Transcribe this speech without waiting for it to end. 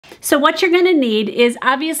So what you're gonna need is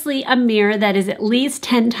obviously a mirror that is at least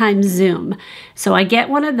 10 times zoom. So I get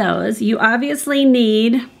one of those. You obviously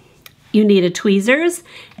need a tweezers.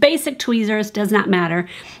 Basic tweezers, does not matter.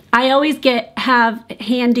 I always have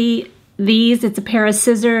handy these. It's a pair of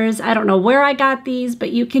scissors. I don't know where I got these,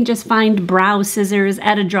 but you can just find brow scissors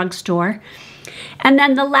at a drugstore. And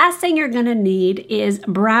then the last thing you're gonna need is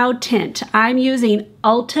brow tint. I'm using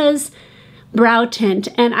Ulta's brow tint,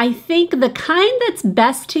 and I think the kind that's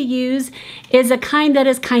best to use is a kind that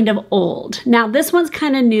is kind of old. Now this one's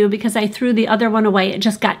kind of new because I threw the other one away. It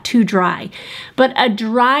just got too dry. But a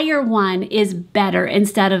drier one is better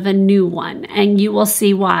instead of a new one, and you will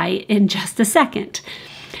see why in just a second.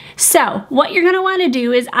 So what you're gonna wanna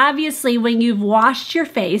do is, obviously when you've washed your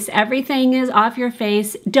face, everything is off your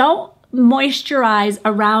face, don't moisturize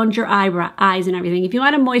around your eyes and everything. If you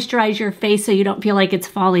want to moisturize your face so you don't feel like it's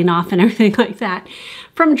falling off and everything like that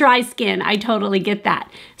from dry skin, I totally get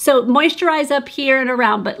that. So moisturize up here and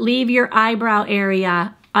around, but leave your eyebrow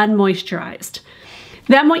area unmoisturized.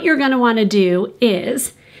 Then what you're going to want to do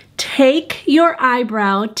is take your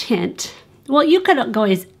eyebrow tint. Well, you could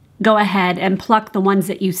always go ahead and pluck the ones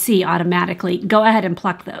that you see automatically. Go ahead and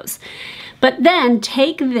pluck those. But then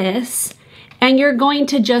take this, and you're going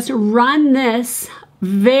to just run this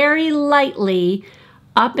very lightly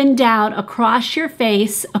up and down across your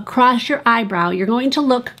face, across your eyebrow. You're going to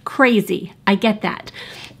look crazy. I get that.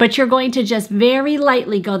 But you're going to just very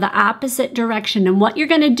lightly go the opposite direction. And what you're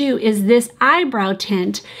going to do is this eyebrow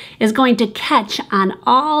tint is going to catch on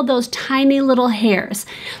all those tiny little hairs.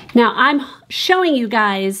 Now I'm showing you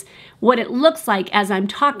guys what it looks like as I'm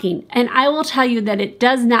talking. And I will tell you that it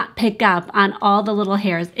does not pick up on all the little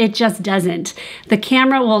hairs. It just doesn't. The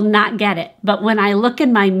camera will not get it. But when I look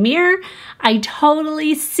in my mirror, I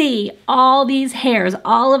totally see all these hairs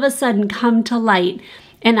all of a sudden come to light,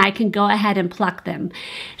 and I can go ahead and pluck them.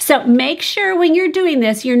 So make sure when you're doing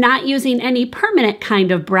this, you're not using any permanent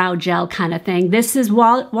kind of brow gel kind of thing. This is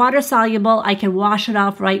water soluble. I can wash it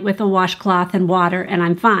off right with a washcloth and water, and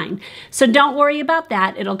I'm fine. So don't worry about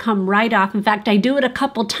that. It'll come right off. In fact, I do it a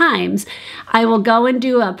couple times. I will go and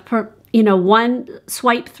do one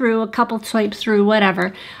swipe through, a couple swipes through,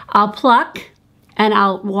 whatever. I'll pluck, and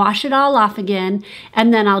I'll wash it all off again,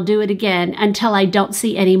 and then I'll do it again until I don't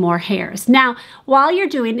see any more hairs. Now, while you're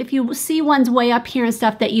doing, if you see ones way up here and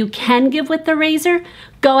stuff that you can give with the razor,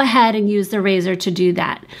 go ahead and use the razor to do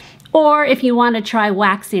that. Or if you want to try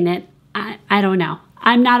waxing it, I don't know.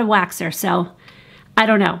 I'm not a waxer, so I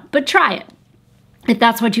don't know. But try it if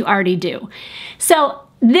that's what you already do. So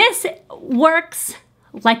this works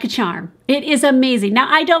like a charm. It is amazing. Now,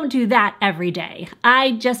 I don't do that every day.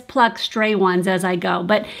 I just pluck stray ones as I go,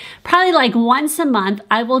 but probably like once a month,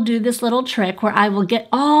 I will do this little trick where I will get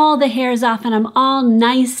all the hairs off and I'm all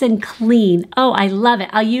nice and clean. Oh, I love it.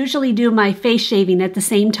 I'll usually do my face shaving at the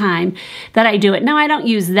same time that I do it. Now, I don't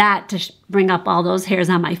use that to bring up all those hairs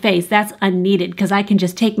on my face. That's unneeded because I can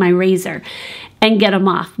just take my razor and get them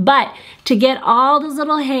off. But to get all those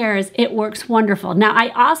little hairs, it works wonderful. Now, I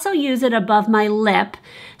also use it above my lip.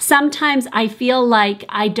 Sometimes I feel like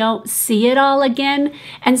I don't see it all again,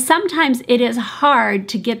 and sometimes it is hard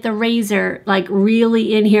to get the razor like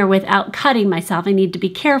really in here without cutting myself. I need to be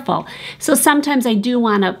careful. So sometimes I do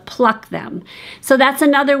want to pluck them. So that's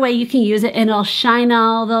another way you can use it, and it'll shine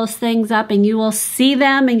all those things up and you will see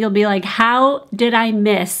them and you'll be like, how did I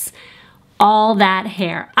miss all that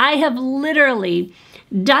hair? I have literally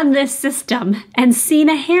done this system and seen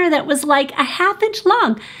a hair that was like a ½ inch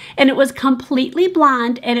long, and it was completely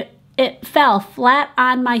blonde, and it fell flat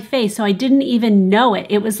on my face, so I didn't even know it.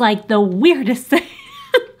 It was like the weirdest thing.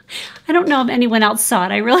 I don't know if anyone else saw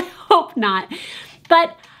it. I really hope not.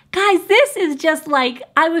 But guys, this is just like,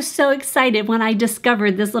 I was so excited when I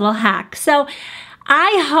discovered this little hack. So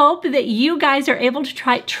I hope that you guys are able to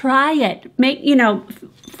try it.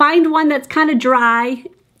 Find one that's kind of dry.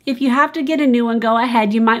 If you have to get a new one, go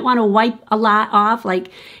ahead. You might want to wipe a lot off, like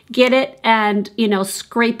get it and,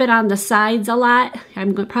 scrape it on the sides a lot.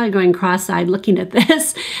 I'm probably going cross-eyed looking at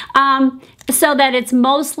this, so that it's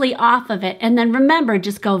mostly off of it. And then remember,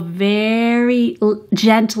 just go very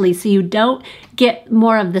gently so you don't get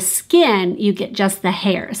more of the skin, you get just the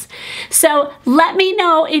hairs. So let me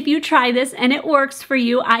know if you try this and it works for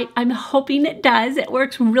you. I'm hoping it does. It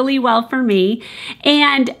works really well for me.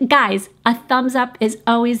 And guys, a thumbs up is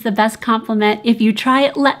always the best compliment. If you try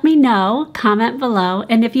it, let me know, comment below.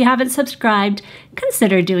 And if you haven't subscribed,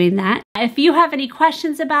 consider doing that. If you have any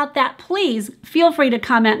questions about that, please feel free to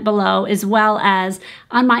comment below, as well as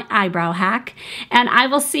on my eyebrow hack. And I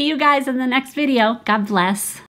will see you guys in the next video. God bless.